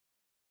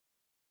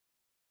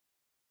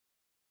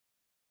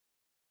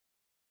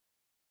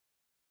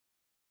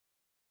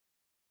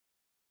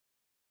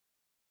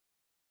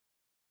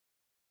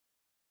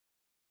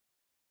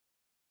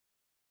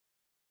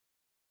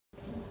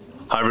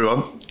Hi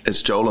everyone,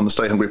 it's Joel on the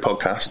Stay Hungry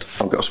podcast.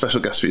 I've got a special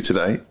guest for you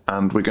today,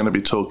 and we're going to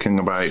be talking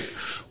about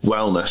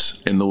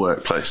wellness in the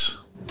workplace.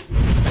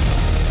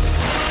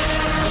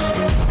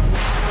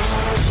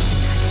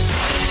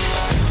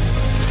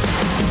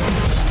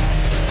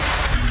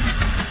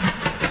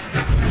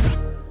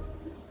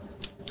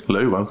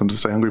 Hello, welcome to the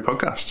Stay Hungry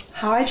podcast.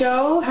 Hi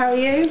Joel, how are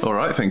you? All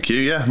right, thank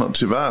you. Yeah, not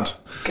too bad.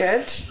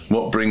 Good.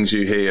 What brings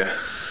you here?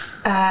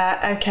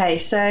 Okay,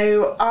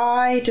 so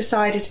I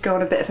decided to go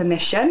on a bit of a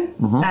mission,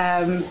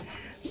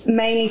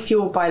 mainly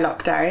fueled by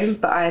lockdown,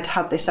 but I had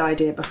had this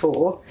idea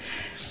before.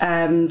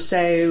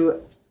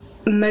 So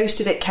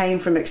most of it came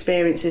from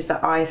experiences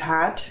that I've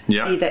had,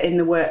 either in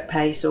the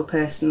workplace or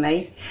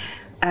personally.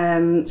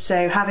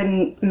 So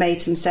having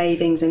made some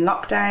savings in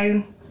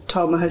lockdown,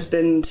 told my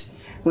husband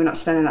we're not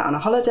spending that on a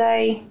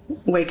holiday,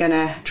 we're going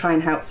to try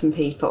and help some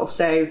people.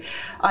 So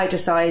I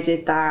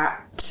decided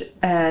that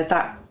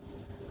that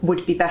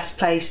would be best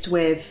placed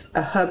with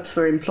a hub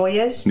for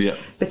employers,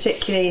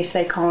 particularly if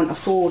they can't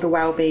afford a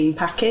wellbeing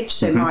package.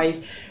 So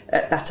my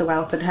Better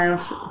Wealth and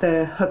Health,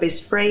 the hub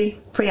is free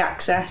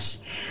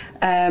access,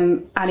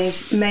 and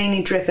is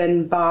mainly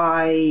driven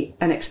by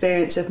an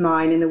experience of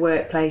mine in the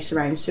workplace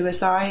around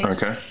suicide,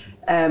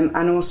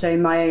 and also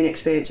my own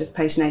experience of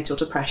postnatal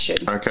depression.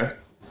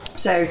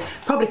 So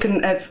probably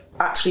couldn't have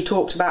actually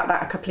talked about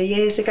that a couple of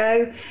years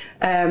ago,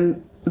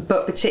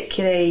 but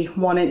particularly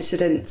one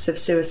incident of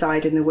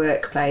suicide in the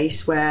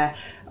workplace where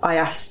I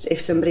asked if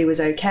somebody was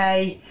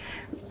okay,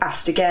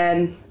 asked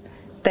again,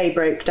 they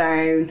broke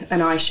down,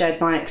 and I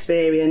shared my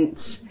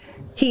experience.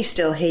 He's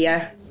still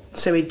here,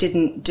 so he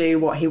didn't do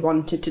what he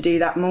wanted to do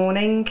that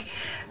morning,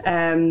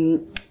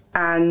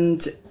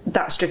 and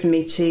that's driven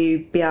me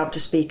to be able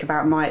to speak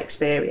about my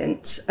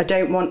experience. I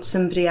don't want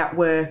somebody at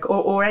work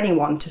or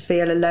anyone to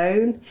feel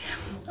alone.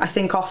 I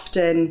think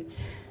often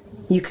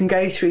you can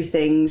go through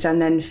things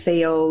and then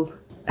feel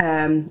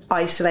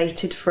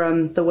isolated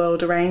from the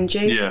world around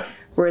you.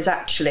 Whereas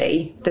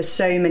actually there's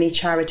so many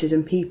charities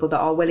and people that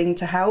are willing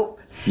to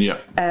help.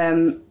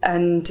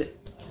 And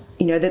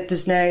you know that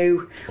there's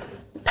no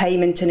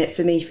payment in it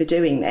for me for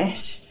doing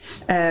this.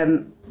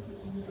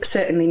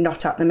 Certainly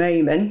not at the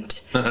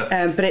moment,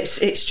 but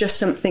it's just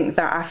something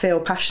that I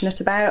feel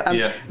passionate about.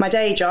 My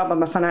day job,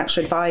 I'm a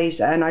financial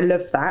advisor, and I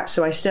love that,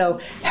 so I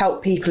still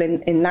help people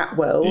in that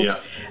world.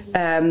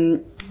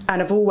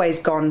 And I've always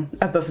gone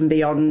above and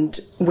beyond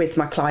with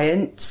my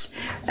clients.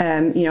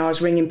 I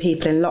was ringing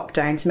people in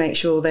lockdown to make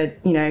sure that,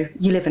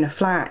 you live in a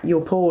flat, you're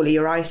poorly,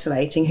 you're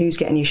isolating, who's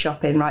getting you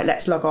shopping, right,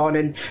 let's log on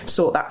and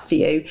sort that for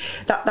you.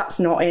 That's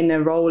not in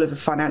a role of a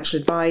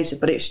financial advisor,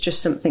 but it's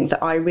just something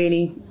that I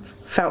really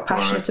felt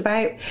passionate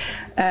about.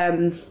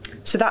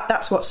 So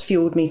that's what's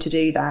fueled me to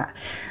do that.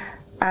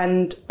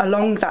 And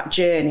along that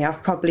journey,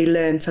 I've probably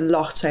learned a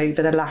lot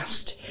over the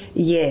last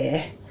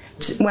year.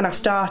 When I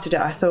started it,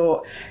 I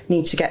thought,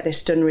 need to get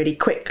this done really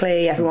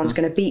quickly. Everyone's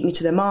going to beat me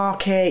to the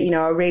market.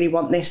 I really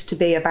want this to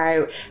be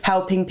about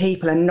helping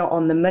people and not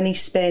on the money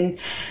spin,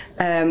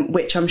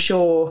 which I'm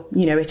sure,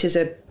 it is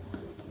a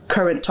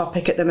current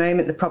topic at the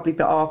moment. There probably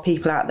are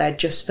people out there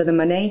just for the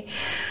money.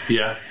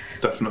 Yeah,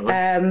 definitely.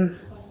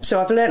 So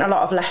I've learned a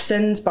lot of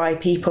lessons by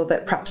people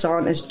that perhaps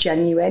aren't as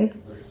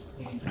genuine.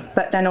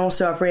 But then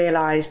also I've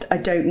realised I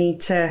don't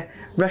need to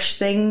rush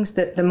things,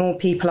 that the more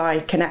people I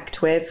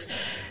connect with,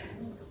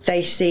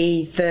 they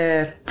see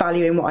the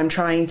value in what I'm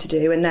trying to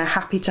do and they're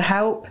happy to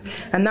help.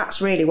 And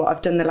that's really what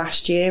I've done the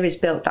last year, is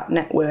built that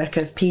network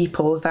of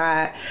people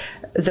that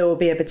there will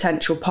be a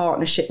potential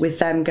partnership with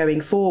them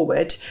going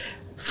forward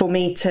for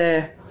me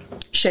to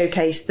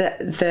showcase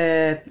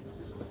the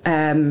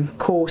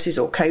courses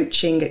or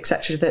coaching,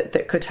 etc.,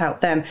 that could help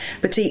them.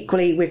 But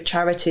equally with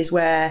charities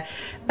where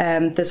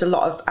there's a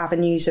lot of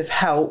avenues of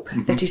help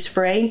that is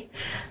free.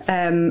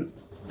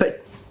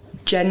 But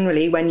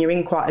generally, when you're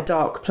in quite a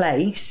dark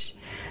place,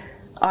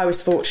 I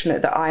was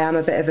fortunate that I am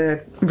a bit of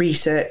a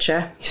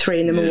researcher.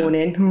 3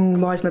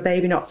 a.m, why is my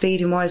baby not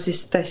feeding? Why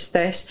is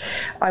this?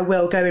 I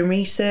will go and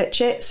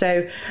research it.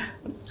 So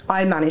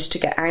I managed to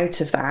get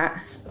out of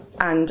that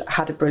and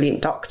had a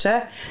brilliant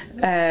doctor.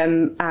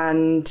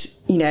 And,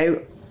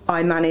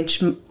 I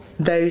manage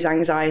those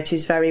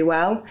anxieties very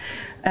well.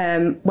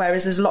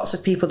 Whereas there's lots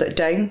of people that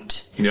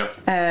don't.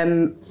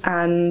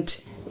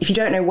 And if you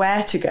don't know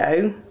where to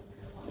go,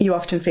 you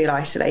often feel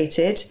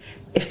isolated.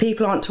 If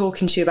people aren't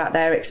talking to you about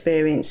their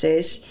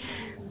experiences,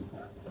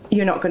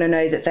 you're not going to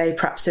know that they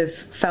perhaps have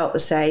felt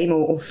the same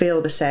or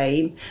feel the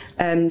same.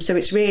 So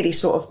it's really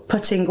sort of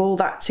putting all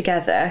that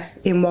together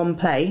in one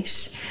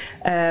place,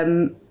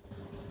 and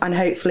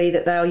hopefully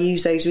that they'll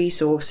use those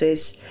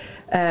resources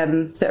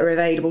that are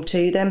available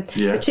to them,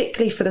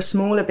 particularly for the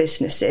smaller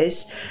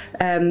businesses,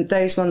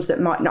 those ones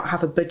that might not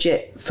have a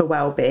budget for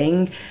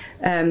wellbeing.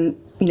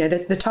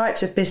 The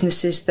types of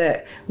businesses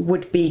that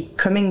would be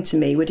coming to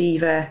me would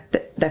either,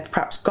 they've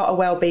perhaps got a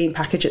wellbeing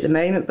package at the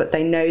moment, but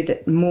they know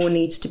that more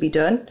needs to be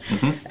done.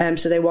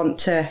 So they want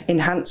to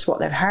enhance what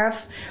they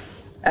have.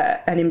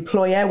 An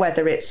employer,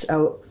 whether it's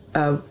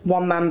a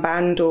one-man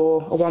band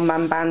or a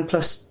one-man band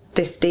plus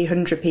 50,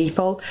 100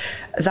 people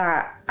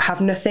that have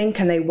nothing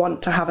and they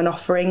want to have an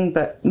offering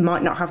but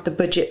might not have the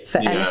budget for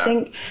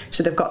anything.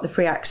 So they've got the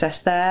free access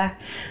there.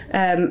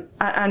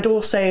 And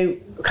also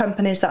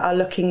companies that are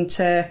looking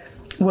to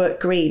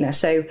work greener.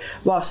 So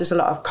whilst there's a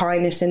lot of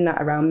kindness in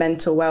that around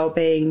mental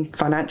well-being,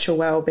 financial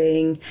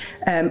well-being,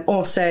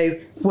 also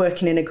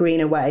working in a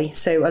greener way.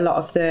 So a lot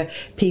of the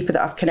people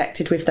that I've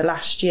connected with the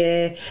last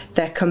year,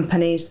 they're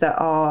companies that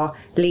are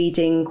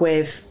leading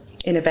with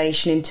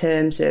innovation in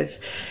terms of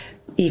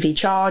EV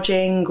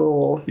charging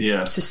or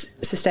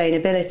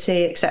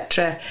sustainability,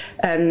 etc.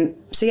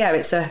 So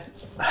it's a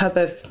hub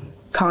of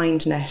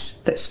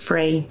kindness that's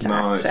free to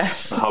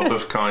access. A hub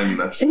of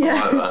kindness.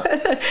 I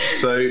like that.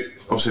 So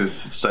obviously this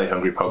is the Stay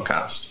Hungry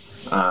podcast,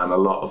 and a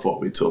lot of what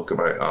we talk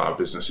about are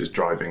businesses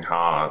driving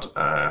hard,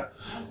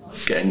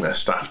 getting their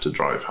staff to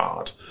drive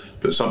hard.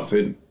 But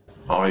something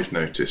I've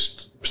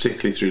noticed,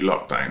 particularly through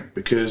lockdown,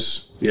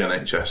 because the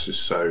NHS is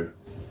so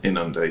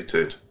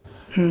inundated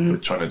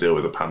with trying to deal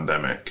with a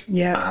pandemic,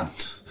 and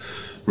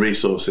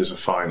resources are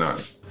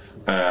finite.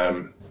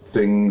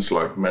 Things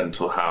like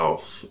mental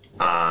health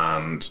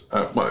and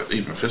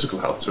even physical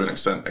health to an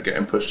extent are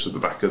getting pushed to the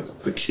back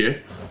of the queue.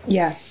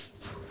 Yeah.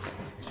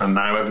 And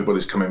now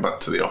everybody's coming back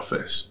to the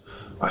office.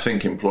 I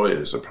think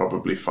employers are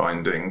probably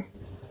finding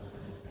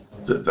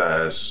that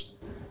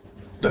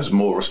there's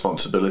more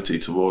responsibility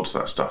towards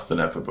that stuff than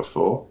ever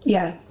before.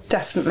 Yeah,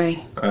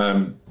 definitely.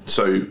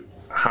 So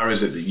how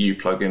is it that you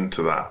plug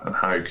into that, and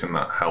how can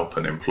that help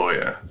an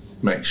employer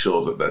make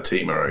sure that their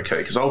team are okay?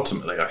 Because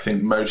ultimately, I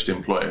think most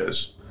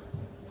employers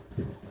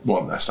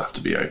want their staff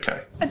to be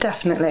okay.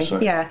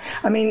 Definitely, yeah.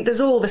 I mean,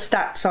 there's all the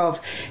stats of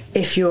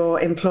if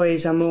your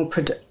employees are more,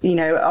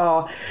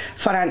 are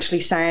financially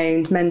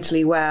sound,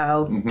 mentally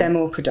well, they're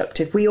more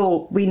productive. We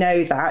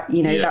know that,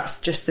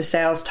 that's just the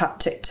sales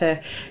tactic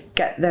to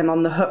get them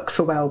on the hook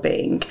for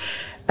well-being.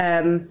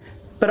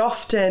 But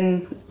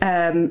often,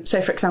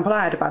 so for example,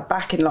 I had a bad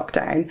back in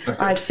lockdown. Okay.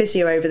 I had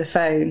physio over the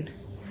phone.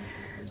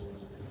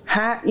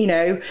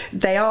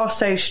 They are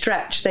so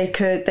stretched.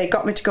 They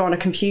got me to go on a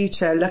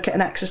computer, look at an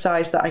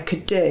exercise that I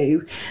could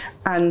do,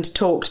 and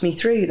talked me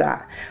through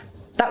that.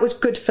 That was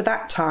good for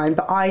that time,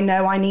 but I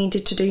know I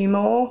needed to do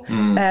more.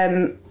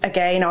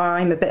 Again,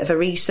 I'm a bit of a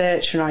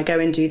researcher, and I go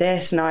and do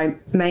this, and I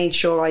made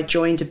sure I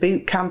joined a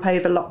boot camp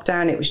over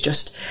lockdown. It was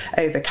just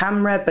over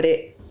camera, but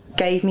it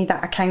gave me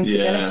that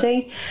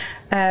accountability.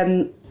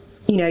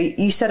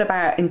 You said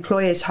about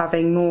employers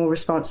having more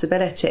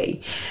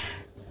responsibility.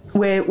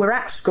 We're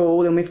at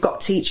school and we've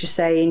got teachers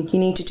saying you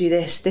need to do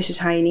this is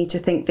how you need to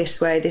think this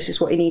way, this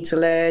is what you need to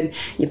learn.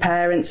 Your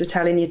parents are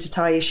telling you to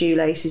tie your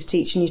shoelaces,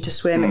 teaching you to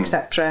swim,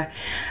 etc.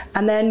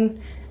 And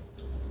then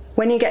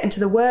when you get into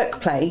the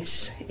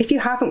workplace, if you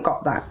haven't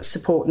got that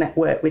support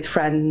network with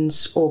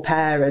friends or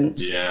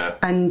parents,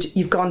 and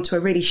you've gone to a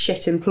really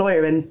shit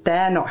employer and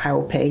they're not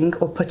helping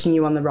or putting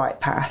you on the right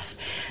path,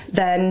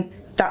 then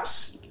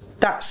that's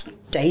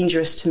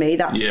dangerous to me.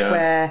 That's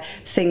where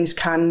things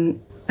can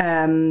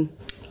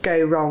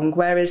go wrong.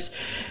 Whereas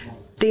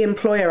the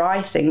employer,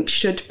 I think,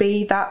 should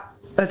be that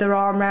other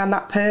arm around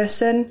that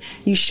person.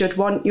 You should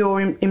want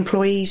your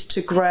employees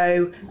to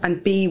grow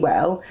and be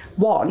well.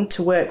 One,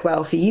 to work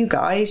well for you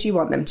guys. You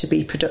want them to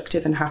be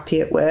productive and happy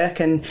at work,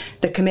 and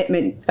the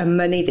commitment and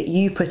money that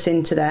you put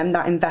into them,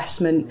 that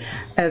investment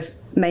of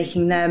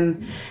making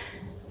them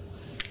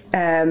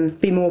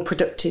be more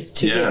productive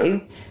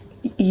to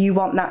you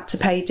want that to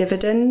pay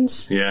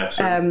dividends.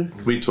 So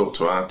we talked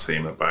to our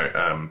team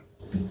about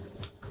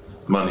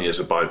money as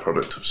a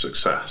byproduct of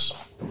success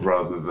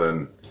rather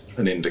than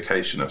an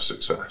indication of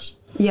success.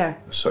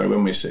 So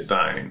when we sit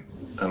down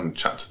and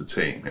chat to the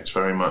team, it's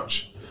very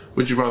much,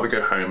 would you rather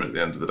go home at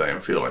the end of the day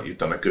and feel like you've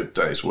done a good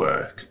day's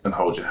work and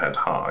hold your head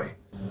high,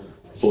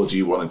 or do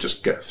you want to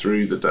just get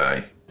through the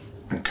day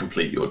and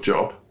complete your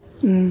job?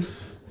 And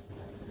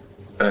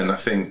I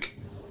think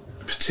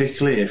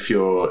particularly if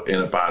you're in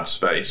a bad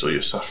space or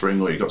you're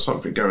suffering or you've got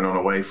something going on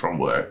away from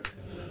work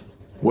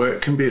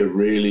can be a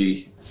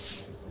really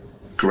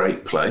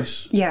great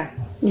place. Yeah,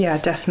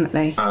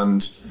 definitely.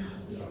 And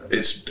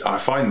I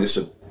find this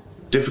a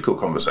difficult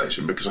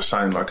conversation because I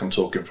sound like I'm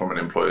talking from an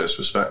employer's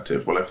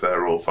perspective. Well, if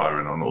they're all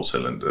firing on all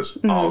cylinders,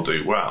 I'll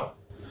do well.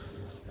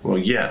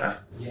 Well,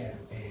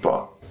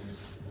 but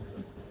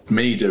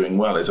me doing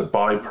well is a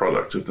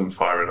byproduct of them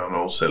firing on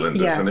all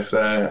cylinders. And if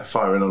they're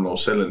firing on all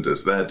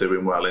cylinders, they're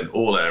doing well in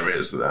all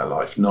areas of their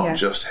life, not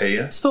just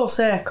here. It's full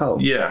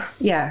circle. Yeah.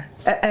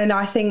 And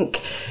I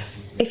think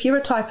if you're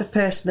a type of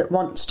person that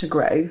wants to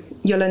grow,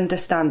 you'll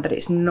understand that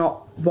it's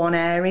not one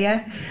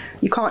area.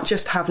 You can't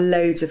just have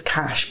loads of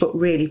cash but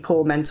really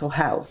poor mental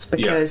health,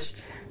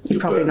 because you're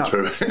probably not.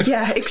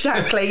 Yeah,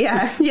 exactly.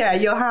 Yeah.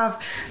 You'll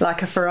have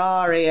like a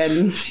Ferrari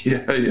and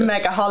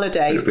mega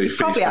holidays. But you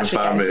probably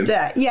actually get into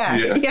debt.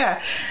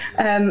 Yeah.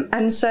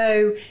 And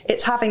so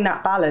it's having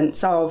that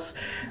balance of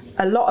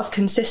a lot of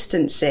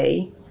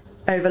consistency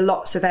over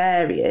lots of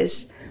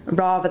areas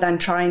rather than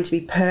trying to be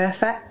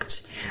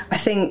perfect. I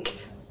think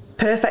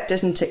perfect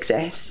doesn't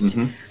exist.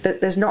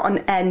 That there's not an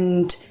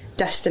end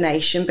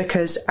destination,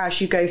 because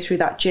as you go through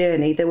that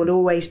journey, there will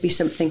always be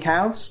something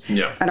else.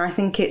 Yeah. And I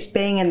think it's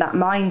being in that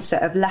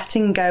mindset of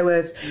letting go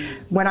of,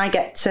 when I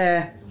get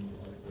to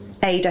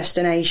a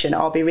destination,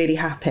 I'll be really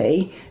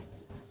happy,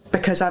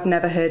 because I've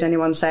never heard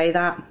anyone say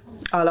that.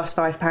 I lost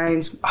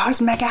 £5. I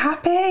was mega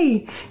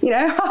happy.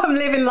 I'm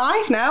living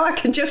life now. I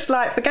can just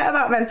forget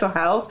about mental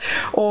health,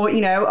 or,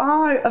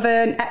 I've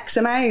earned X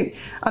amount.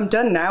 I'm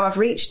done now. I've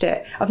reached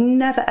it. I've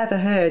never, ever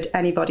heard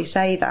anybody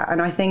say that.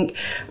 And I think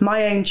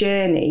my own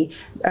journey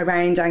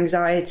around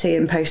anxiety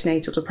and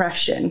postnatal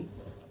depression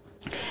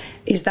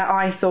is that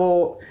I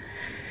thought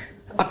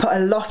I put a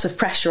lot of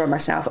pressure on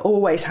myself,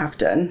 always have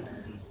done,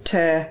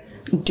 to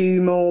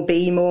do more,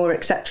 be more,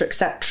 etc.,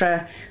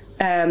 etc.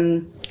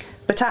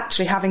 But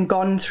actually, having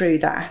gone through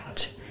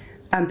that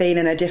and being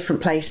in a different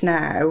place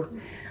now,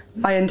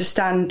 I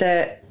understand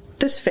that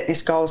there's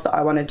fitness goals that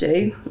I want to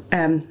do.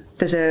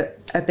 There's a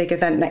big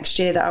event next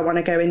year that I want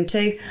to go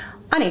into.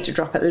 I need to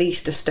drop at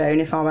least a stone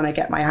if I want to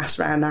get my ass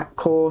around that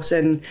course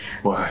and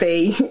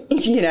be,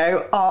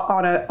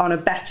 on a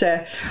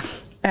better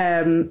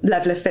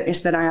level of fitness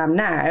than I am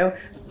now.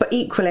 But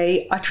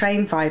equally, I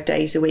train 5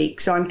 days a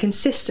week, so I'm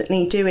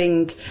consistently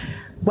doing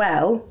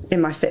well in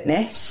my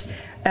fitness.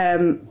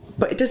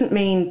 But it doesn't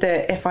mean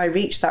that if I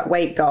reach that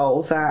weight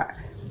goal that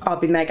I'll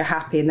be mega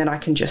happy and then I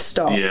can just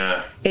stop.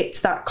 Yeah. It's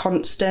that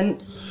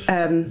constant.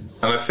 And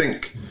I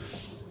think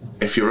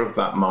if you're of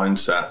that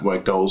mindset where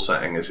goal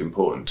setting is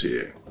important to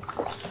you,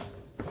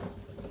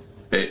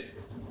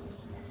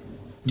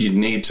 you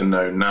need to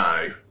know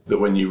now that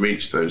when you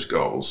reach those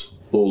goals,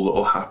 all that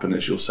will happen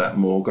is you'll set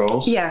more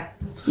goals. Yeah.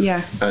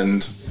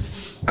 And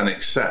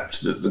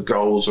accept that the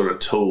goals are a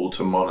tool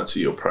to monitor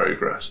your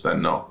progress. They're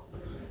not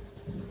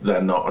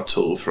a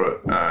tool for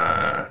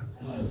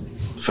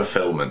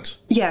fulfillment.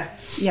 Yeah,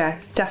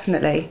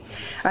 definitely.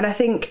 And I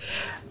think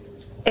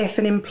if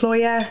an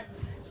employer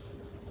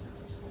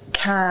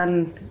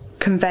can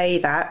convey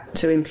that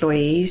to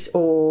employees,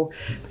 or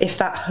if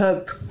that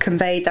hub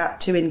conveyed that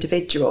to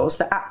individuals,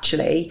 that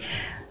actually,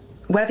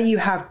 whether you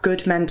have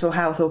good mental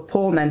health or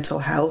poor mental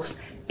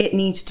health, it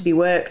needs to be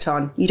worked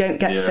on. You don't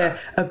get to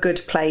a good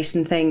place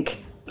and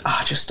think,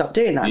 just stop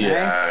doing that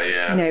now.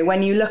 Yeah.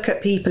 When you look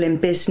at people in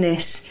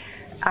business,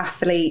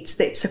 athletes,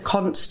 it's a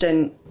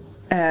constant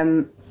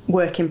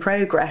work in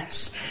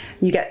progress.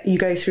 You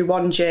go through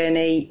one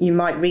journey, you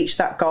might reach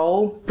that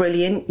goal,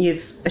 brilliant,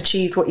 you've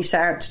achieved what you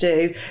set out to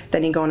do,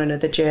 then you go on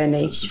another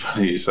journey. It's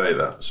funny you say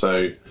that.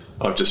 So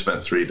I've just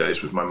spent 3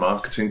 days with my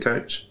marketing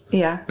coach,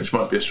 which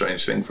might be a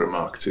strange thing for a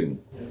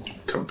marketing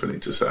company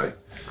to say,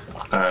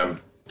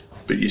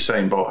 but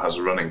Usain Bolt has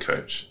a running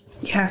coach.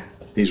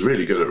 He's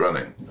really good at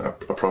running, I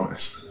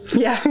promise. He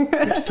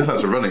still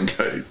has a running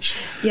coach.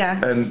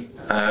 And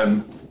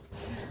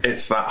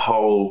it's that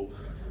whole,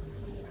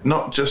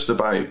 not just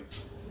about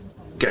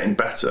getting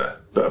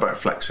better, but about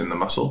flexing the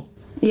muscle.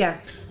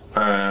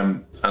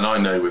 And I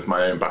know with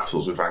my own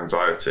battles with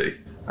anxiety,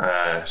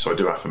 so I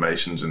do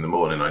affirmations in the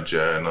morning, I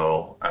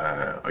journal,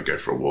 I go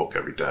for a walk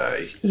every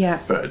day,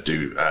 but I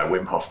do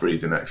Wim Hof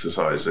breathing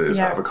exercises,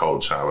 have a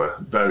cold shower,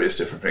 various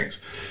different things.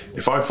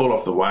 If I fall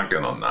off the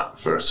wagon on that,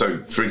 for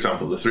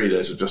example, the 3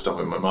 days I've just done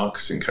with my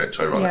marketing coach,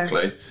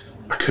 ironically,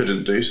 I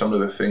couldn't do some of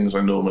the things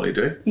I normally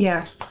do.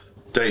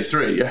 Day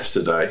 3,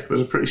 yesterday,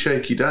 was a pretty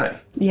shaky day,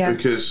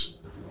 because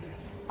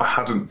I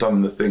hadn't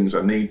done the things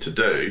I need to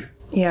do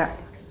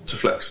to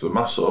flex the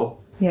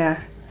muscle.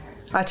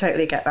 I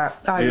totally get that.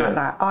 I'm like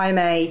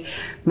that.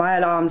 My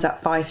alarm's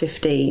at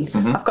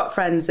 5:15. I've got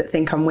friends that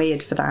think I'm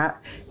weird for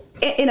that,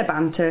 in a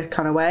banter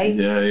kind of way.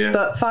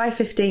 But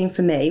 5:15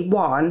 for me,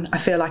 one, I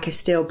feel like I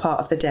steal part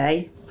of the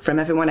day from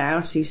everyone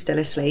else who's still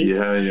asleep.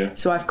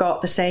 So I've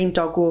got the same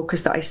dog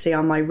walkers that I see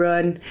on my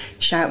run,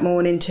 shout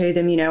morning to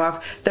them. There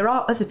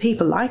are other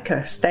people like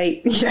us.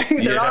 There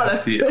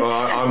are.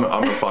 Well,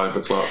 I'm a 5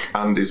 o'clock.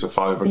 Andy's a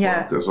 5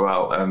 o'clock as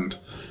well, and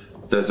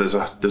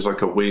there's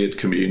like a weird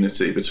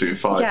community between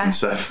 5 and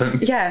 7.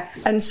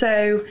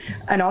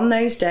 And on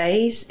those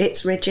days,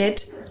 it's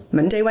rigid.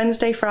 Monday,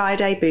 Wednesday,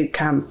 Friday, boot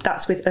camp.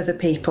 That's with other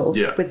people,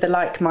 with the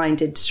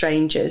like-minded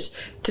strangers.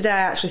 Today, I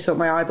actually thought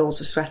my eyeballs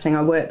were sweating.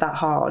 I worked that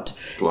hard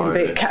in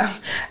boot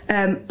camp.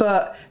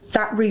 But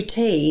that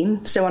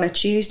routine, so on a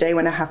Tuesday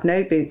when I have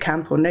no boot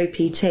camp or no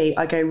PT,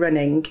 I go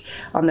running.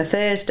 On the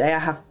Thursday, I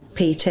have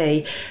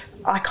PT.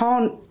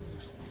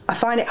 I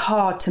find it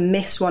hard to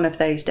miss one of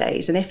those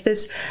days. And if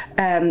there's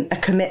a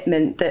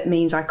commitment that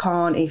means I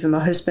can't, even my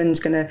husband's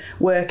going to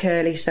work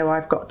early, so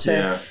I've got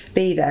to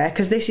be there,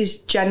 because this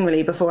is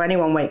generally before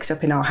anyone wakes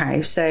up in our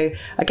house. So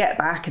I get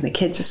back and the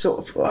kids are sort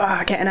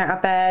of getting out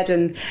of bed,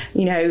 and,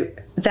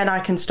 then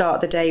I can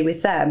start the day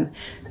with them.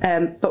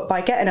 But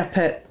by getting up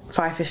at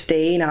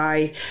 5:15,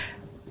 I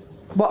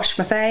wash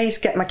my face,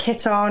 get my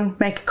kit on,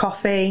 make a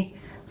coffee,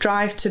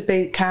 drive to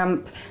boot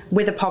camp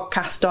with a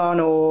podcast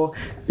on, or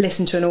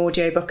listen to an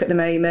audiobook at the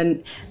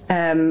moment,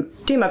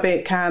 do my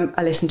boot camp,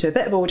 I listen to a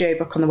bit of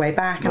audiobook on the way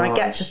back, and I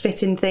get to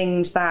fit in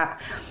things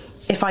that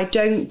if I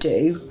don't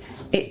do,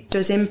 it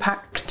does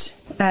impact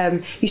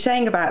You're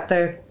saying about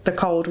the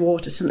cold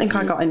water, something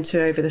I got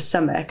into over the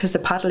summer because the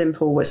paddling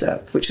pool was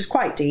up, which was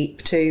quite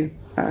deep too.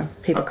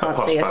 People can't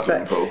see us,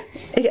 but pool.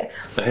 Yeah,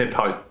 a hip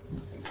height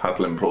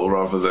paddling pool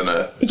rather than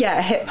a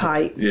hip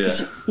height. Yeah,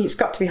 it's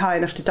got to be high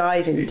enough to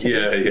dive into.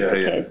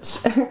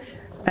 Kids.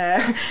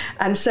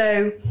 And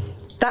so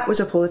that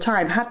was up all the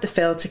time. Had the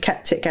filter,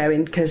 kept it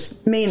going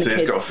because me and the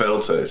kids. It's got a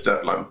filter. It's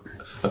like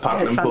a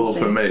paddling pool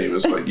for me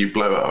was like you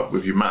blow it up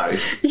with your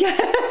mouth. Yeah.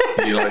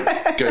 You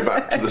like go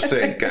back to the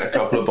sink, get a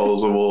couple of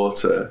bowls of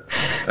water,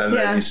 and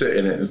then you sit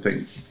in it and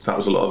think that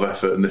was a lot of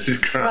effort and this is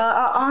crap.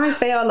 Well, I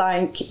feel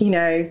like,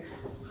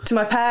 to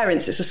my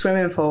parents it's a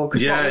swimming pool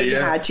because what we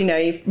had,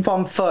 you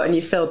 1 foot and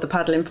you filled the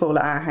paddling pool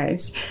at our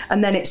house,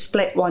 and then it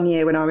split one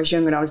year when I was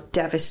young and I was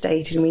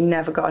devastated and we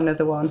never got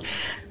another one.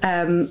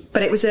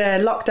 But it was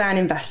a lockdown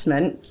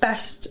investment.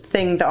 Best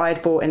thing that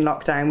I'd bought in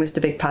lockdown was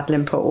the big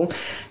paddling pool.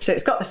 So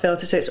it's got the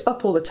filter, so it's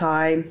up all the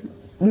time.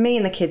 Me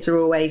and the kids are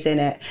always in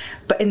it,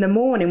 but in the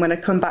morning when I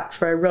come back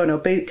for a run or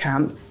boot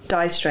camp,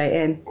 dive straight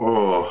in.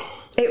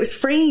 It was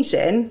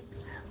freezing,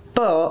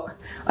 but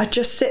I'd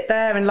just sit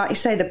there and, like you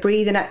say, the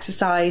breathing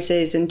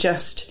exercises and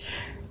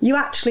you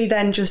actually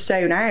then just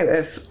zone out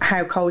of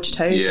how cold your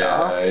toes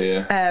are.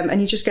 And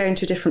you just go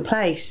into a different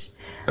place.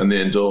 And the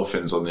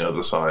endorphins on the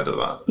other side of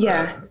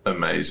that,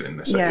 amazing.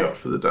 They set you up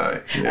for the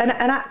day. And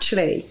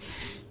actually,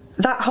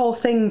 that whole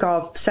thing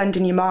of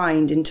sending your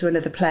mind into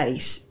another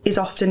place is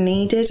often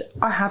needed.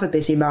 I have a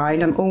busy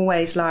mind. I'm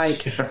always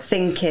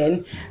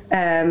thinking,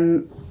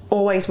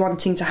 always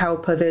wanting to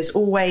help others,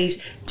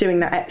 always doing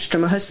that extra.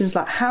 My husband's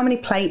like, how many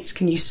plates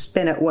can you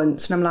spin at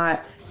once? And I'm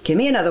like, give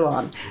me another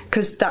one,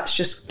 because that's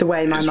just the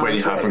way my mind works. When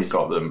you haven't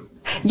got them.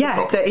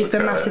 That is the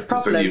massive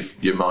problem. So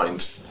your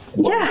mind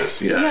wanders.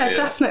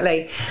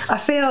 Definitely. I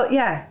feel,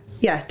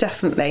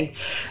 definitely.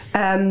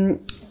 And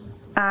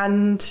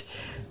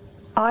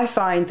I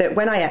find that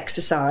when I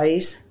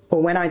exercise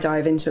or when I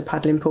dive into a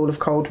paddling pool of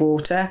cold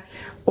water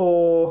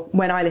or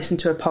when I listen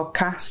to a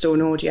podcast or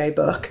an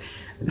audiobook,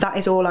 that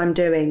is all I'm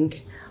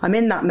doing. I'm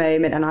in that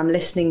moment and I'm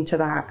listening to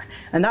that.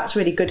 And that's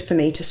really good for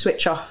me to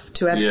switch off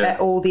to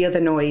all the other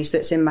noise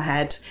that's in my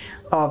head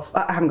I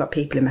haven't got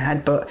people in my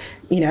head, but,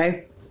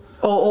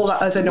 all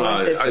that other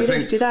noise of do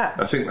this, do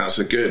that. I think that's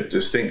a good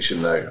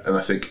distinction, though. And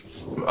I think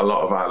a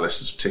lot of our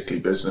listeners,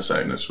 particularly business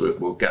owners,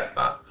 will get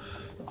that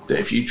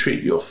if you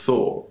treat your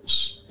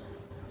thoughts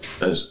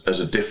as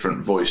a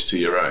different voice to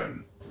your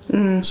own,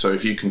 so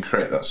if you can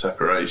create that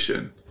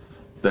separation,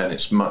 then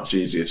it's much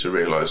easier to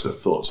realise that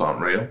thoughts aren't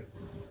real.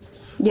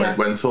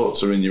 When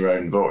thoughts are in your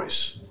own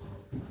voice,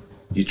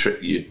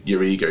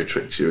 your ego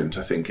tricks you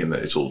into thinking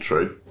that it's all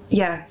true.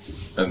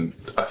 And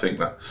I think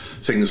that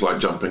things like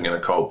jumping in a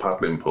cold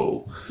paddling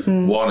pool,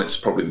 one, it's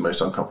probably the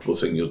most uncomfortable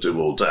thing you'll do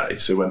all day.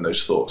 So when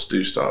those thoughts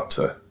do start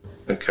to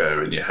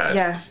occur in your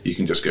head, you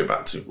can just go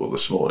back to, well,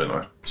 this morning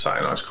I sat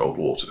in ice cold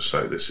water,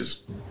 so this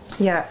is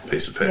a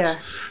piece of piss.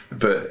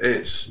 But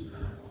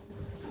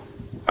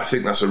I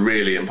think that's a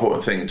really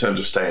important thing in terms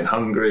of staying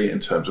hungry, in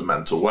terms of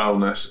mental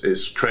wellness,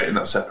 is creating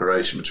that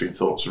separation between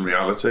thoughts and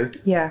reality.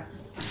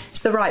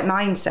 It's the right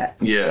mindset.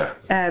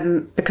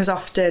 Because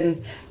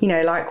often,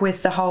 like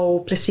with the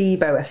whole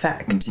placebo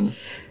effect,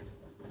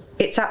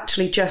 it's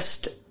actually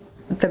just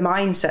the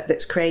mindset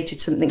that's created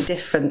something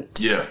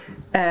different.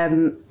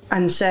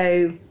 And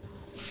so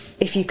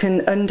if you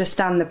can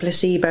understand the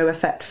placebo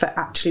effect for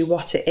actually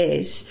what it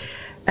is,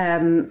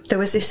 there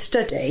was this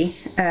study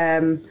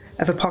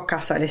of a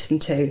podcast I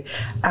listened to,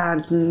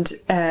 and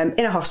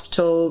in a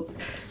hospital,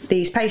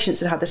 these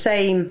patients had the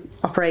same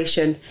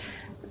operation.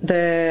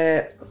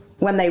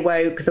 When they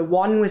woke, the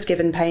one was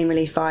given pain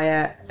relief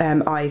via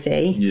IV,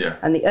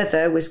 and the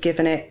other was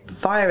given it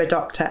via a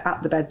doctor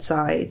at the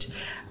bedside.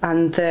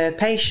 And the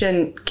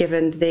patient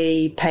given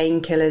the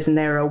painkillers, and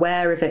they were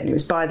aware of it, and it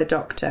was by the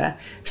doctor,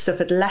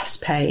 suffered less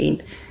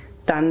pain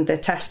than the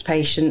test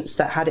patients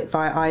that had it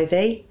via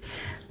IV.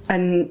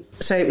 And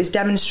so it was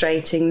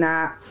demonstrating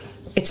that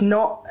it's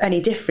not any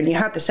different. You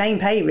had the same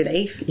pain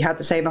relief, you had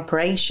the same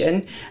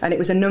operation, and it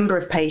was a number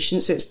of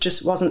patients, so it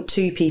just wasn't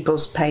two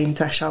people's pain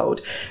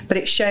threshold. But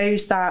it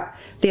shows that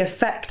the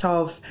effect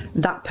of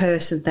that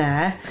person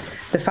there,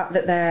 the fact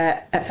that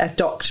they're a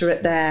doctor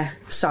at their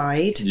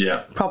side,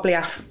 probably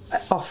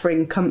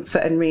offering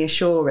comfort and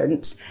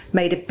reassurance,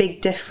 made a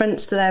big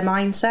difference to their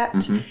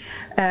mindset.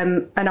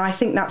 And I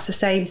think that's the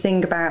same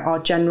thing about our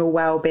general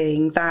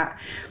well-being, that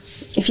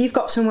if you've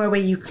got somewhere where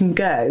you can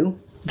go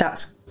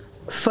that's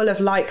full of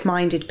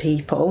like-minded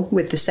people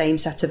with the same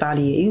set of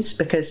values,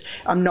 because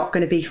I'm not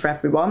going to be for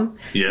everyone.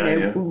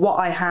 What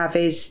I have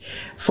is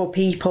for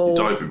people. You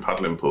dive in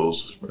paddling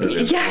pools.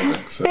 Morning,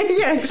 so.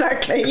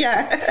 Exactly.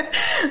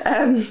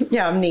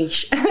 I'm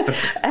niche.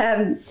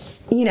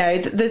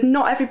 There's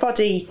not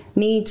everybody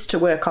needs to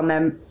work on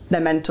their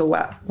mental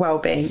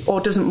well-being,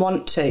 or doesn't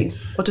want to,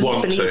 or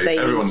doesn't believe they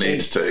Everyone need to.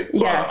 needs to.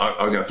 Well,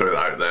 I'm going to throw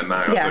that out there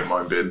now. I don't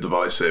mind being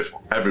divisive.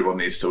 Everyone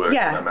needs to work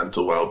on their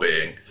mental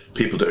well-being.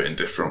 People do it in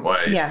different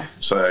ways.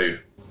 So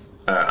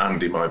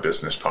Andy, my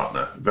business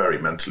partner, very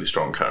mentally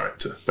strong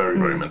character, very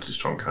mentally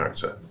strong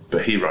character.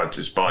 But he rides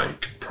his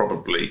bike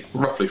probably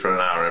roughly for an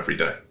hour every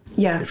day.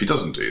 Yeah. If he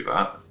doesn't do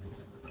that,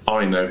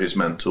 I know his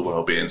mental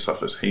well-being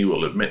suffers. He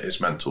will admit his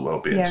mental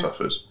well-being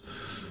suffers.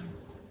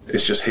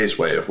 It's just his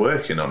way of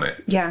working on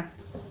it. Yeah.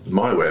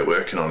 My way of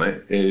working on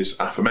it is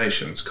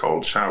affirmations,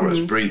 cold showers,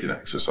 breathing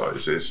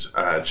exercises,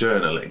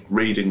 journaling,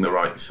 reading the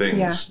right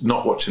things,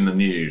 not watching the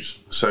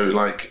news. So,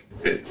 like,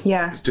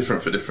 it's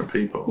different for different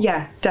people.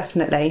 Yeah,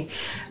 definitely.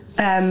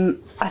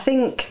 I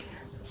think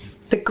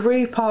the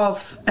group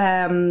of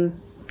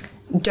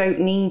don't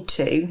need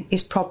to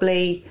is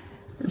probably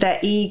their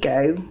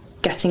ego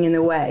getting in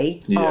the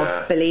way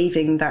of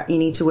believing that you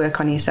need to work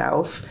on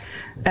yourself,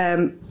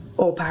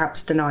 or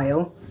perhaps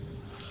denial,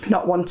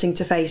 not wanting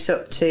to face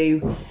up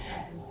to.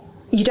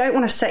 You don't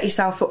want to set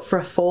yourself up for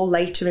a fall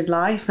later in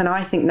life, and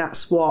I think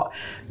that's what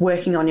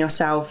working on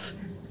yourself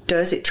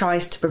does. It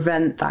tries to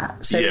prevent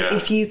that. So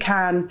if you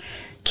can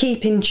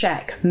keep in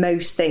check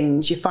most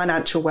things, your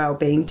financial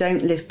well-being,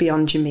 don't live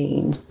beyond your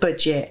means,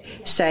 budget,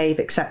 save,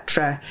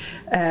 etc.,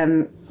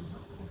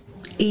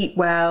 eat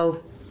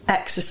well,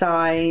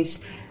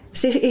 exercise,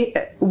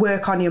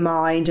 work on your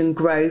mind and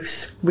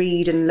growth,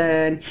 read and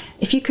learn.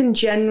 If you can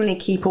generally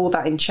keep all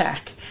that in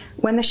check,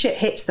 when the shit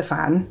hits the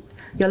fan,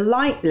 you're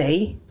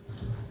likely,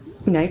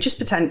 just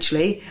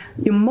potentially,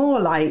 you're more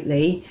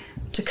likely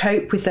to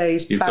cope with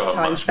those bad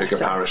times better. You've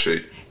got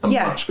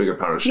a much bigger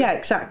parachute. Yeah,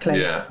 exactly.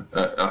 Yeah,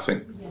 I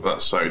think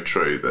that's so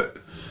true.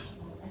 That,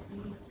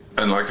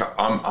 and like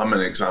I'm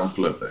an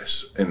example of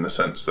this in the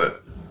sense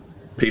that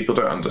people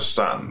don't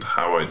understand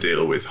how I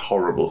deal with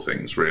horrible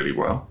things really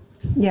well.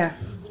 Yeah.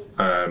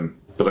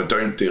 But I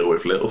don't deal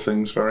with little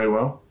things very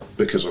well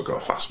because I've got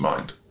a fast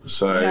mind.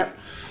 So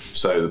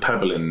the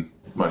pebble in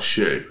my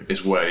shoe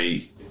is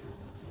way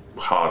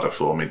harder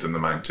for me than the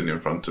mountain in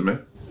front of me.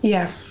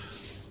 Yeah.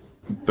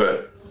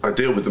 But I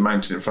deal with the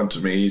mountain in front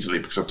of me easily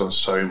because I've done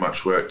so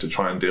much work to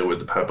try and deal with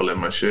the pebble in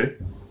my shoe.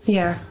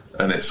 Yeah.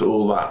 And it's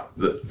all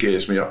that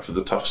gears me up for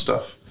the tough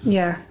stuff.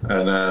 Yeah.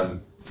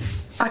 And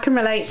I can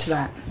relate to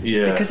that.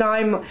 Yeah. Because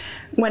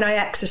when I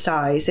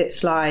exercise,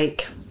 it's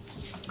like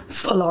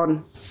full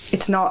on.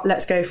 It's not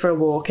let's go for a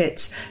walk,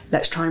 it's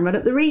let's try and run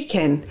up the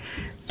Wrekin.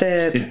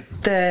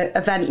 The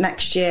event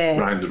next year.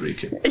 Round the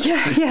Wrekin.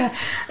 Yeah.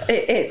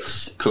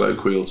 It's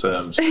colloquial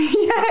terms.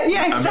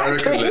 yeah,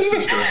 exactly. American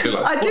listeners going to feel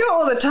like, I do it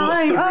all the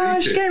time. I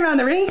should go around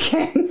the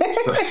Wrekin.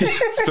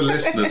 So, for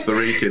listeners, the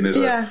Wrekin is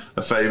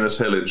a famous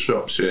hill in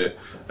Shropshire,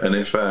 and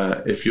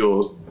if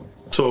you're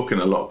talking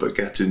a lot but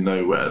getting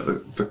nowhere,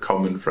 the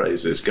common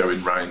phrase is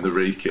going round the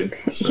Wrekin.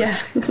 So. Yeah.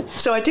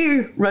 So I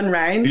do run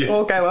round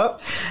or go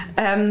up,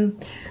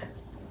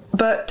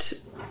 but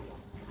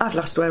I've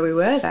lost where we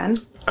were then.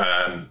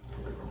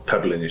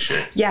 Pebble in your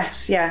shoe.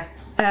 Yes, yeah.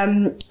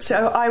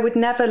 So I would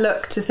never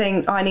look to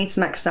think, I need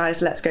some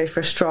exercise, let's go for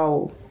a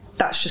stroll.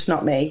 That's just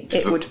not me.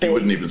 It would be. You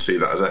wouldn't even see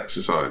that as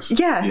exercise.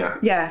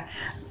 Yeah.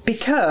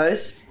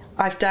 Because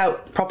I've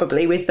dealt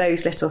probably with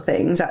those little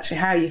things. Actually,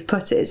 how you've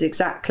put it is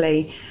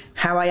exactly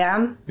how I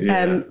am.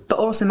 Yeah. But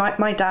also,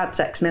 my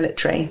dad's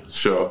ex-military.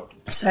 Sure.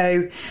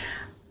 So,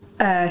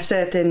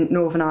 served in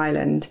Northern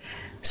Ireland.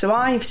 So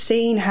I've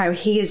seen how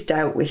he has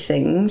dealt with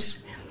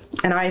things,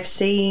 and I've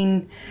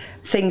seen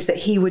things that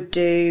he would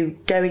do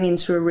going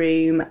into a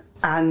room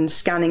and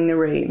scanning the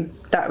room.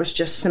 That was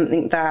just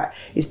something that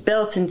is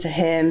built into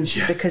him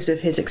because of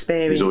his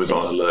experiences. He's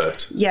always on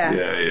alert.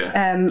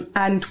 Yeah.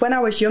 And when I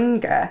was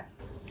younger,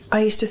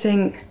 I used to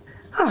think,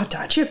 oh,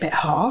 Dad, you're a bit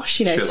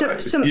harsh.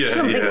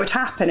 Something would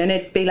happen and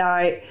it'd be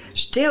like,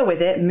 just deal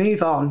with it and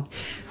move on.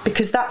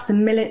 Because that's the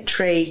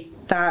military,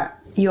 that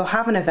you'll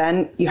have an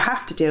event, you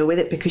have to deal with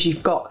it because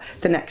you've got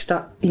the next,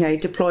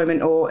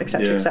 deployment or et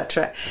cetera, et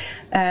cetera.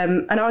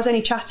 And I was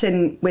only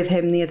chatting with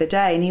him the other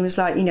day and he was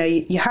like,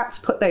 you had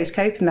to put those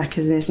coping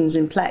mechanisms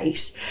in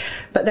place.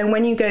 But then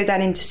when you go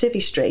then into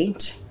Civvy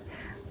Street,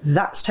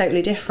 that's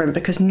totally different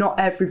because not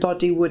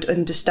everybody would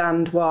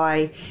understand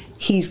why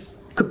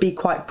could be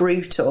quite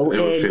brutal. It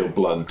would feel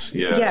blunt,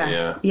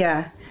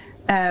 yeah.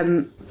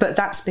 But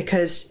that's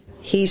because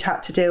he's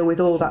had to deal with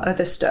all that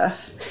other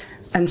stuff.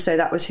 And so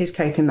that was his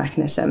coping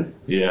mechanism.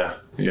 Yeah,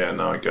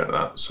 no, I get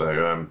that.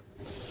 So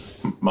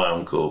my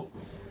uncle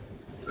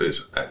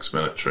is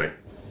ex-military,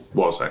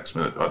 was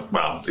ex-military.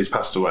 Well, he's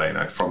passed away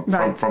now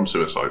from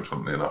suicide,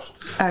 funnily enough.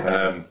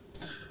 Okay.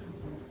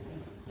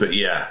 But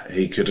yeah,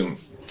 he couldn't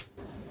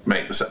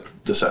make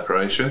the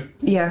separation.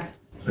 Yeah.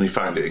 And he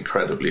found it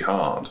incredibly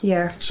hard.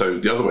 Yeah. So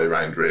the other way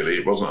around, really,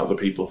 it wasn't other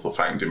people that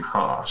found him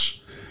harsh.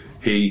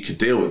 He could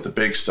deal with the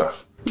big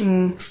stuff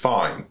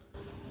fine.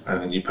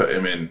 And then you put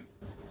him in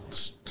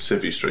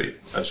Civvy Street,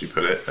 as you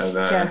put it,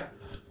 and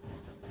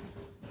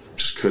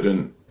just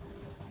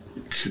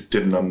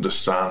didn't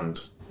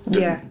understand,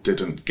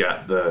 didn't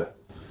get the,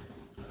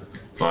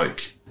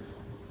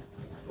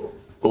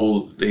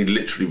 he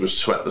literally was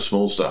sweat the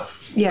small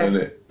stuff. Yeah.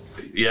 And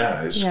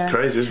it's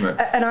crazy, isn't it?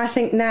 And I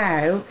think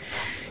now,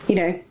 you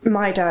know,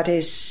 my dad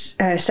is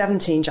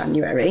 70 in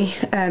January,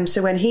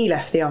 so when he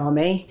left the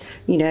army,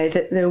 you know,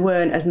 that there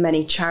weren't as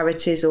many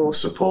charities or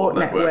support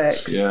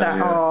networks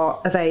that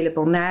are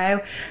available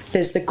now.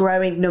 There's the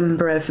growing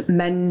number of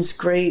men's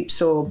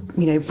groups or,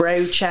 you know,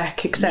 Bro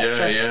Check,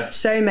 etc.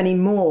 So many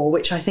more,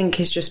 which I think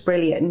is just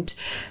brilliant.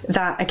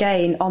 That,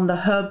 again, on the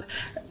hub,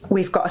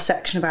 we've got a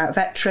section about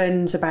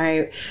veterans,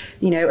 about,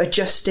 you know,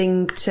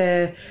 adjusting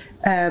to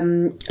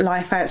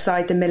life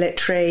outside the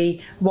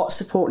military, what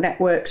support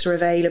networks are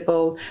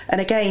available, and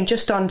again,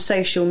 just on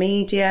social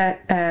media,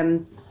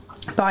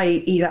 by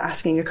either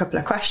asking a couple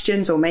of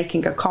questions or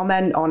making a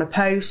comment on a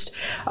post,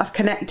 I've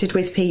connected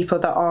with people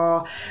that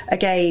are,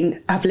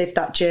 again, have lived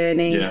that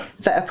journey,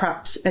 that are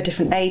perhaps a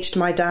different age to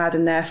my dad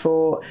and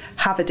therefore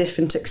have a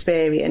different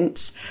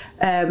experience,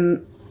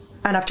 and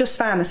I've just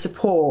found the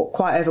support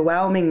quite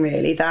overwhelming,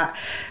 really, that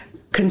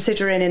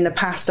considering in the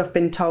past I've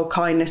been told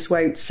kindness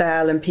won't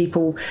sell and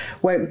people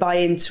won't buy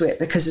into it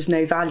because there's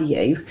no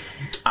value.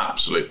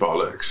 Absolute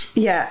bollocks.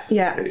 Yeah.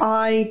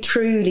 I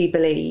truly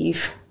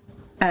believe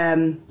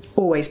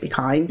always be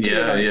kind to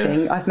the right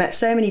thing. I've met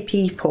so many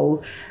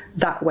people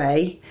that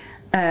way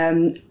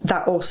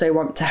that also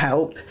want to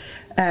help.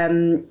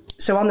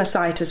 So on the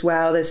site as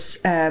well, there's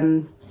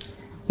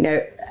you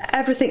know,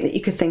 everything that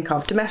you could think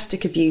of: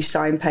 domestic abuse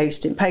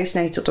signposting,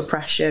 postnatal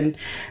depression,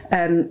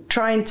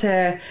 trying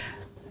to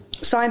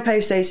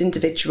signpost those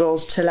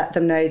individuals to let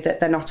them know that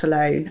they're not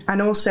alone,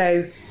 and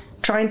also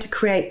trying to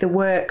create the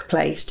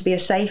workplace to be a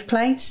safe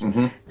place.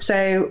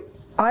 So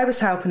I was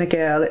helping a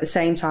girl at the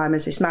same time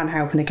as this man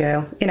helping a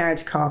girl in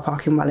Audi car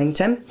park in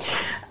Wellington,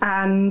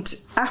 and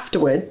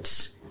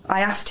afterwards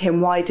I asked him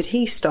why did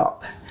he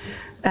stop,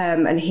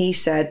 and he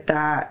said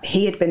that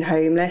he had been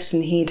homeless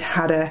and he'd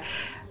had a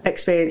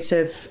experience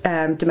of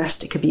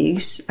domestic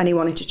abuse, and he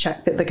wanted to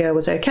check that the girl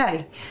was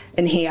okay,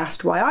 and he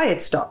asked why I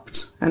had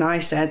stopped, and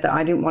I said that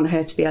I didn't want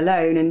her to be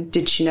alone and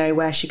did she know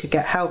where she could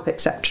get help,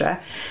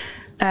 etc.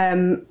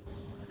 And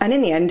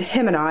in the end,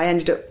 him and I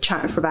ended up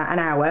chatting for about an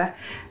hour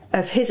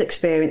of his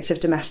experience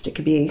of domestic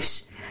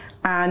abuse,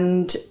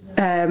 and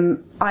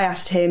I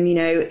asked him, you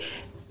know,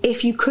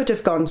 if you could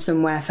have gone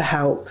somewhere for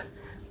help,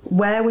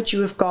 where would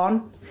you have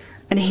gone?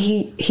 And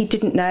he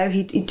didn't know.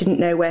 He didn't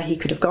know where he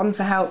could have gone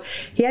for help.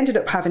 He ended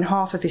up having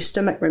half of his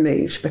stomach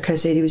removed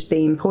because he was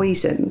being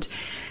poisoned.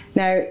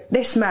 Now,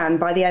 this man,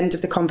 by the end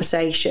of the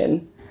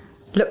conversation,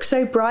 looked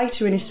so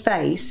brighter in his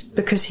face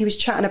because he was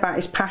chatting about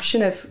his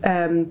passion of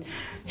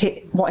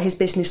what his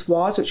business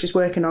was, which was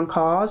working on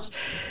cars.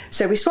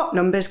 So we swapped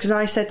numbers because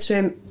I said to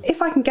him,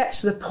 if I can get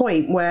to the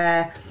point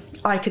where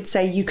I could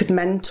say you could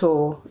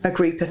mentor a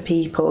group of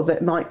people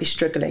that might be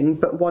struggling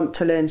but want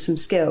to learn some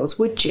skills,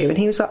 would you? And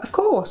he was like, of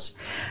course.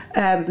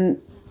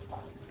 And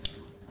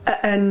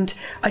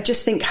I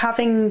just think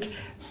having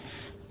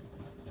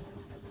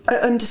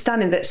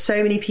understanding that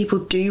so many people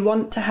do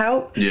want to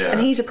help, and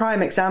he's a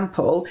prime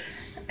example.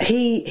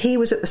 He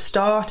was at the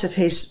start of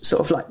his sort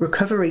of like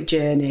recovery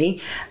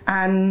journey,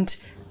 and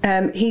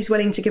he's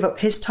willing to give up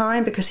his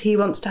time because he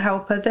wants to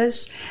help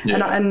others.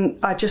 And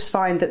I just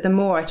find that the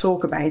more I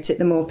talk about it,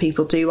 the more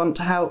people do want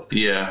to help.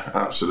 Yeah,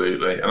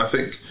 absolutely. And I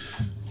think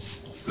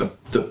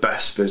the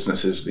best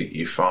businesses that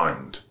you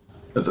find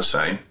are the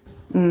same,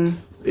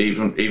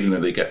 even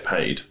if they get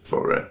paid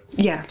for it.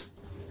 Yeah.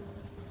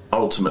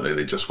 Ultimately,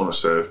 they just want to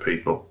serve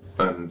people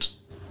and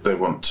they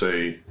want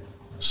to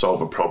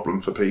solve a problem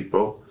for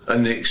people.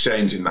 And the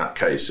exchange in that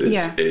case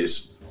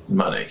is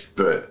money,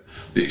 but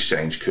the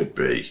exchange could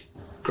be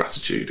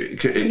gratitude. It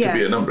could be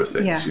a number of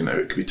things. You know,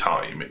 it could be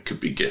time, it could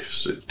be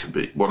gifts, it could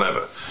be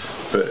whatever.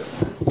 But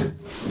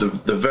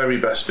the very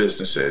best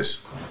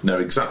businesses know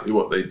exactly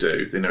what they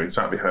do. They know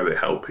exactly how they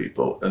help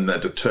people, and they're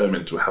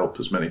determined to help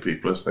as many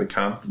people as they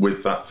can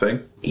with that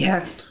thing.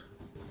 Yeah.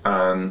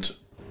 And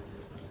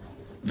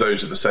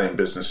those are the same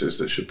businesses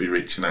that should be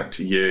reaching out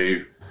to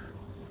you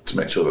to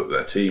make sure that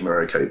their team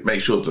are okay,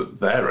 make sure that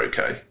they're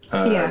okay.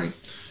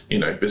 You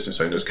know, business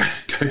owners go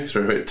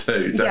through it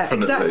too, definitely. Yeah,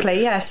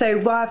 exactly, yeah.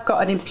 So I've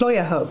got an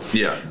employer hub.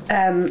 Yeah.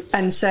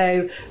 And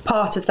so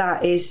part of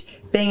that is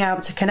being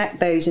able to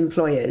connect those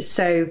employers.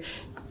 So,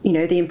 you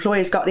know, the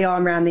employer's got the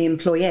arm around the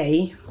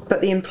employee,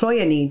 but the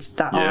employer needs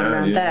that arm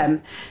around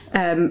them.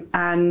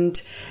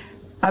 And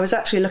I was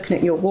actually looking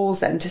at your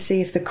walls then to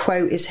see if the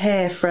quote is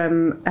here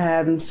from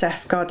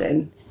Seth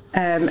Godin.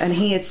 And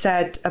he had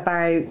said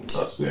about...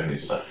 That's the only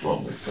Seth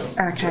one we've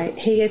got. Okay.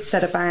 He had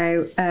said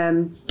about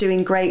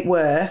doing great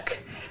work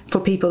for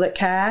people that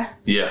care.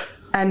 Yeah.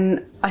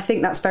 And I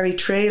think that's very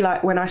true.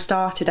 Like, when I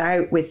started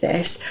out with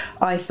this,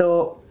 I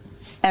thought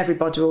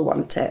everybody will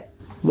want it.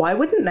 Why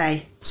wouldn't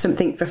they?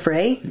 Something for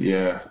free.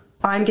 Yeah.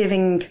 I'm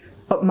giving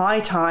up my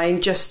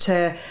time just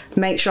to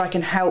make sure I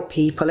can help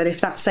people. And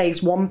if that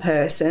saves one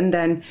person,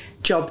 then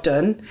job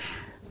done.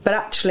 But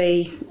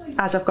actually,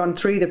 as I've gone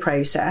through the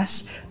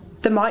process,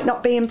 there might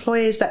not be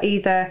employers that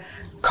either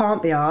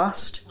can't be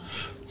asked,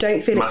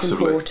 don't feel it's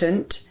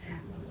important,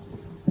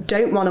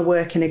 don't want to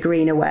work in a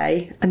greener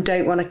way, and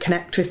don't want to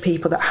connect with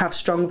people that have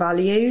strong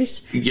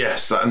values.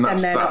 Yes, and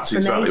that's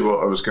exactly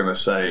what I was going to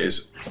say.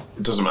 Is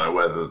it doesn't matter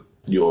whether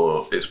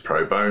it's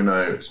pro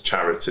bono, it's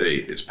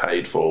charity, it's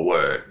paid for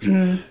work,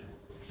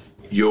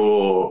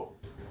 your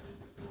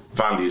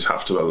values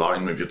have to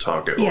align with your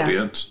target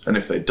audience. And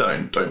if they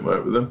don't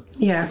work with them.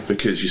 Yeah.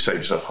 Because you save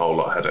yourself a whole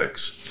lot of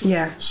headaches.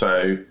 Yeah.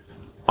 So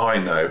I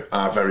know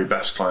our very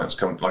best clients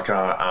come, like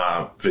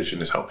our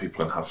vision is help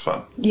people and have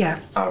fun. Yeah.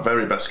 Our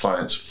very best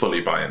clients fully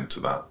buy into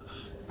that.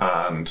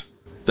 And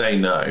they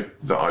know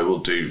that I will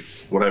do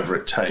whatever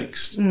it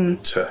takes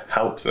to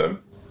help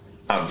them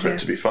and for it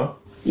to be fun.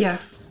 Yeah.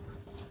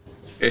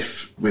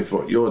 If with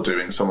what you're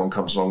doing, someone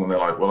comes along and they're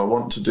like, well, I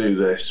want to do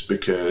this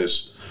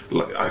because,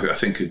 like, I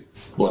think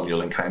one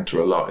you'll encounter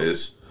a lot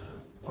is,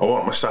 I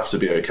want my staff to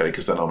be okay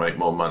because then I'll make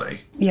more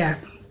money. Yeah.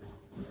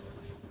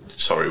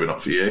 Sorry, we're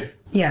not for you.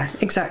 Yeah,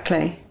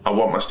 exactly. I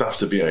want my staff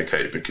to be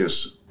okay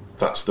because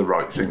that's the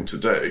right thing to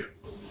do.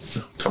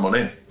 Come on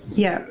in.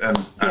 Yeah.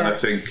 And I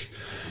think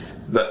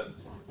that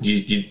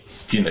you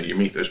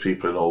meet those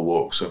people in all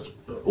walks of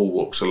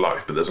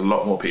life, but there's a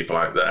lot more people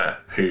out there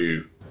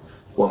who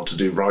want to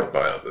do right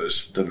by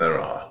others than there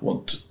are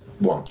want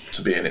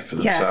to be in it for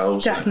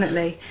themselves. Yeah,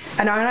 definitely.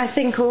 And I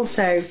think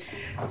also,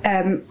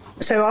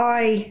 so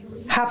I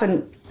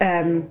haven't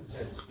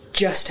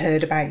just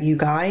heard about you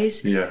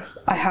guys. Yeah.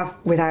 I have,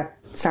 without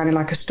sounding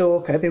like a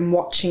stalker, I've been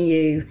watching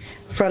you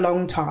for a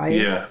long time.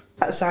 Yeah.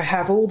 As I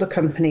have all the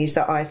companies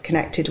that I've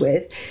connected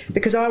with,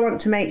 because I want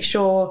to make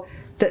sure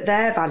that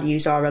their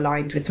values are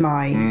aligned with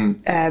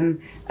mine. And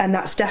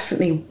that's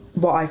definitely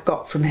what I've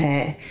got from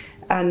here.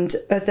 And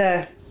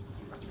other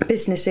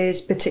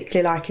businesses,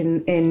 particularly like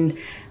in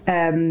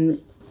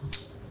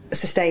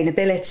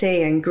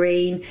sustainability and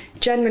green,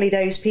 generally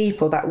those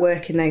people that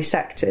work in those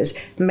sectors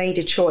made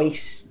a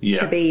choice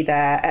to be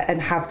there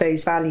and have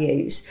those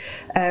values.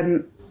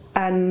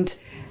 And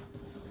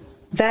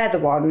they're the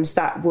ones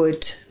that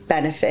would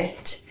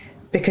benefit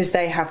because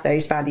they have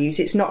those values.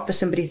 It's not for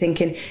somebody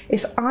thinking,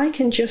 if I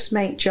can just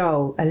make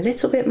Joel a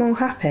little bit more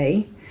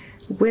happy,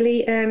 will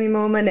he earn me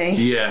more money?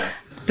 Yeah.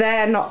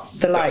 They're not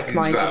the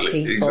like-minded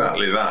people.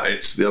 Exactly that.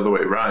 It's the other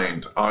way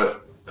around.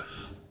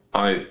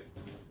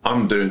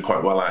 I'm doing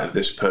quite well out of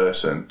this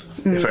person.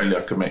 If only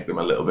I could make them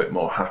a little bit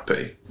more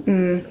happy.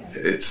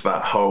 It's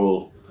that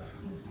whole,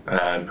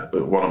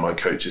 one of my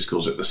coaches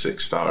calls it the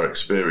 6-star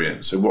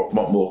experience. So what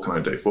more can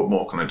I do? What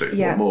more can I do?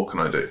 Yeah. What more can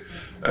I do?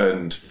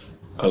 And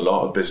a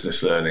lot of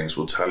business learnings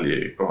will tell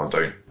you,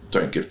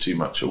 don't give too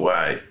much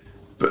away.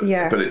 But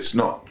it's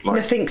not like...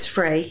 Nothing's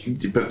free.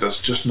 But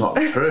that's just not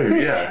true,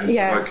 yeah. It's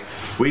Yeah. like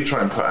we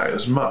try and put out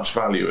as much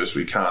value as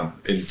we can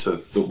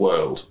into the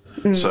world.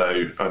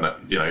 So,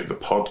 the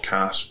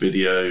podcasts,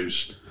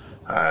 videos,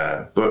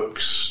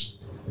 books,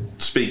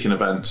 speaking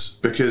events,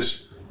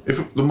 because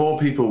if the more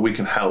people we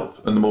can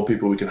help and the more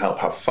people we can help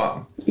have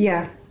fun,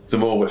 the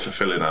more we're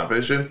fulfilling our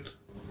vision,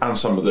 and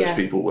some of those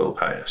people will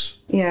pay us.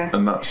 Yeah.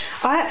 And that's...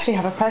 I actually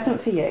have a present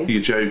for you.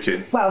 You're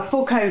joking. Well,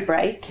 for code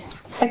break.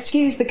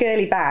 Excuse the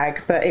girly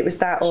bag, but it was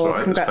that or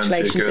right,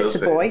 congratulations, it's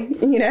a boy.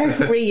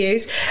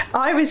 Reuse.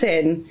 I was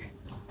in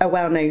a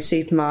well-known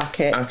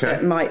supermarket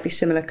that might be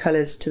similar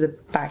colours to the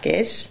bag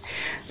is.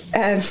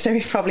 So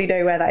we probably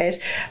know where that is.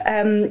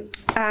 And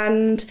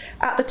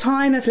at the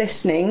time of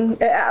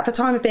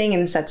being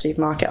in the said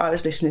supermarket, I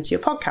was listening to your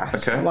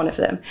podcast, one of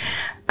them.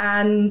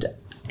 And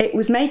it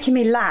was making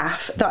me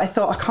laugh that I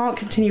thought I can't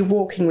continue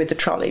walking with the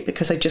trolley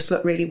because I just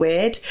look really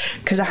weird,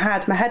 because I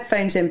had my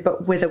headphones in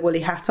but with a woolly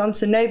hat on,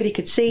 so nobody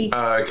could see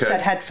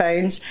said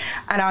headphones,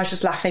 and I was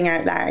just laughing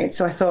out loud.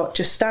 So I thought,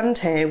 just stand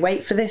here,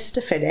 wait for this to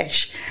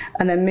finish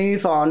and then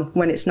move on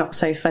when it's not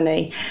so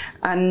funny.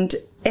 And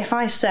if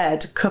I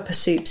said cup of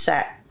soup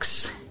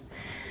sex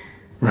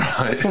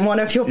from one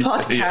of your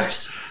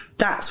podcasts,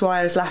 that's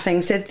why I was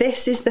laughing. So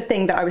this is the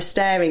thing that I was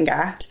staring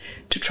at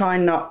to try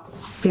and not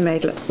be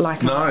made look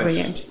like I was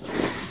brilliant.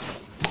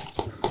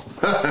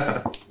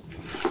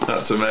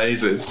 That's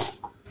amazing.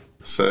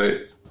 So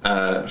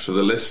for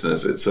the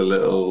listeners, it's a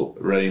little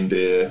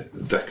reindeer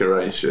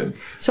decoration.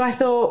 So I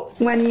thought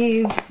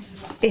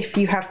if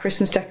you have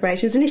Christmas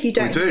decorations, and if you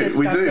don't,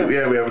 we do.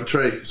 Yeah, we have a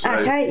tree. So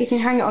okay, you can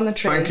hang it on the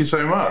tree. Thank you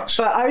so much.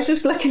 But I was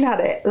just looking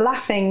at it,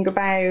 laughing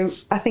about,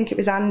 I think it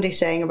was Andy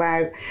saying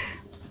about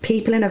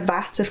people in a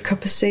vat of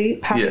cup of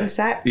soup having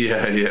sex.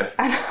 Yeah.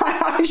 And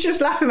I was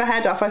just laughing my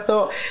head off. I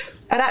thought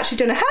I'd actually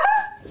done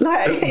and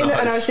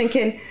I was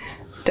thinking,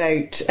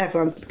 don't,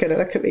 everyone's going to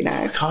look at me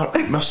now.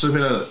 It must have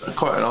been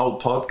quite an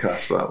old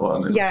podcast, that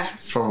one.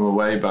 It's from a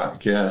way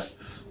back,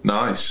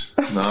 Nice.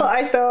 But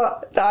I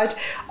thought that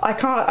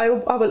I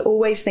will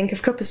always think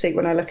of cup of soup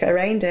when I look at a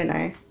reindeer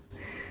now.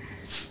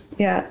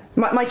 Yeah.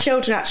 My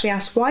children actually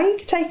asked, why are you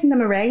taking them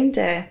a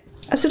reindeer?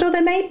 I said,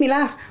 they made me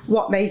laugh.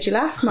 What made you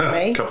laugh,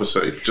 Mummy? Cup of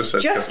soup.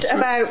 Just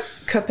about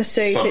cup of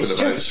soup. Something it's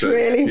just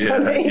really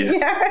funny.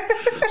 Yeah.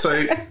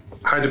 So,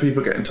 how do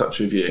people get in touch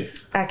with you?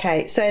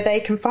 Okay, so they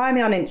can find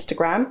me on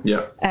Instagram.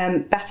 Yeah.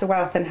 Better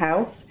Wealth and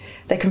Health.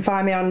 They can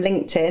find me on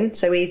LinkedIn.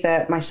 So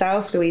either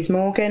myself, Louise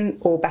Morgan,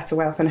 or Better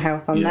Wealth and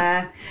Health on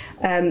there.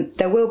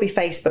 There will be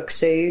Facebook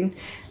soon.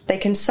 They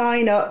can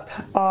sign up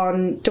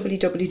on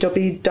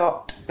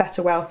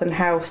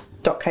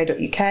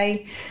www.betterwealthandhealth.co.uk.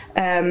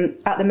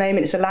 At the moment,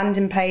 it's a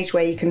landing page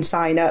where you can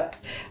sign up.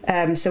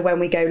 So when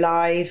we go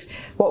live,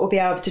 what we'll be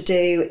able to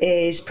do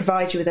is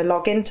provide you with a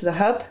login to the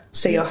hub.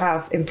 So you'll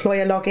have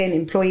employer login,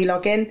 employee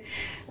login.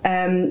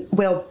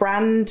 We'll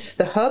brand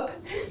the hub,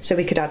 so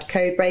we could add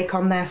Codebreak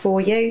on there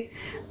for you.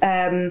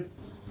 And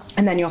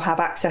then you'll have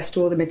access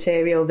to all the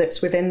material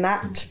that's within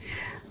that.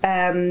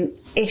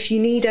 If you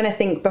need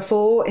anything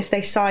before, if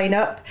they sign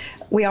up,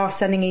 we are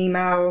sending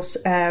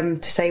emails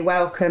to say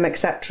welcome,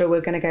 etc.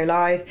 We're going to go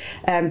live.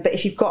 But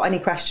if you've got any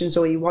questions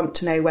or you want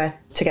to know where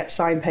to get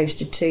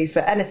signposted to for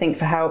anything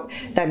for help,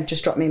 then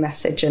just drop me a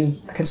message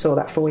and I can sort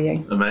that for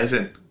you.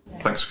 Amazing.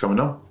 Thanks for coming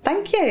on.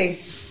 Thank you.